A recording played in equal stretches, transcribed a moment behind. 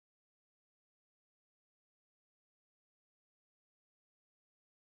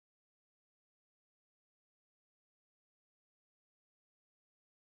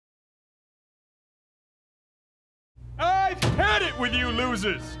I've had it with you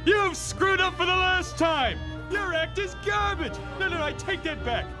losers! You've screwed up for the last time! Your act is garbage! No, I take that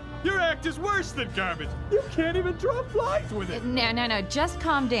back. Your act is worse than garbage. You can't even draw flies with it. No. Just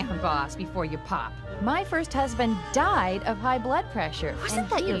calm down, boss, before you pop. My first husband died of high blood pressure. Wasn't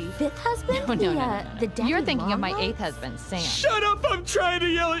that your fifth husband? No. The daddy You're thinking of my long-legs? eighth husband, Sam. Shut up! I'm trying to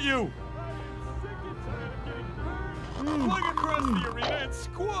yell at you! Flying across the arena and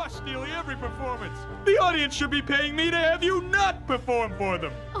squash nearly every performance. The audience should be paying me to have you not perform for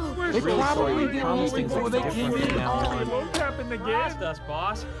them. Oh, We're probably did all before they came in. It won't happen again. Blast us,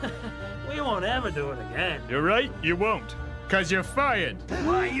 boss. We won't ever do it again. You're right, you won't. 'Cause you're fired.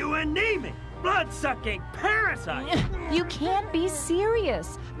 Why, you anemic, blood-sucking parasite! You can't be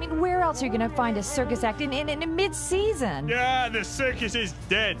serious. I mean, where else are you going to find a circus act in mid-season? Yeah, the circus is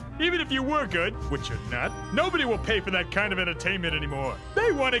dead. Even if you were good, which you're not, nobody will pay for that kind of entertainment anymore.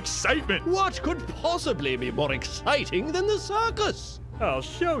 They want excitement. What could possibly be more exciting than the circus? I'll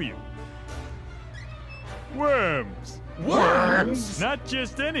show you. Worms. Worms? Not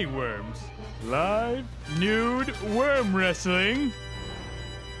just any worms. Live, nude worm wrestling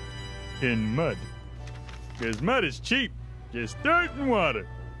in mud. 'Cause mud is cheap. Just dirt and water.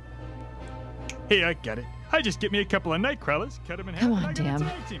 Hey, I got it. I just get me a couple of night crawlers, cut them in half. Come and on, I got a Tim.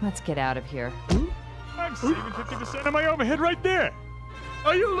 tag team. Let's get out of here. I'm saving 50% of my overhead right there.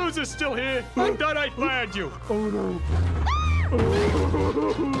 Are you losers still here? I thought I fired you. Oh no.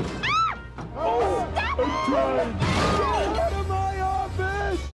 Oh, I tried.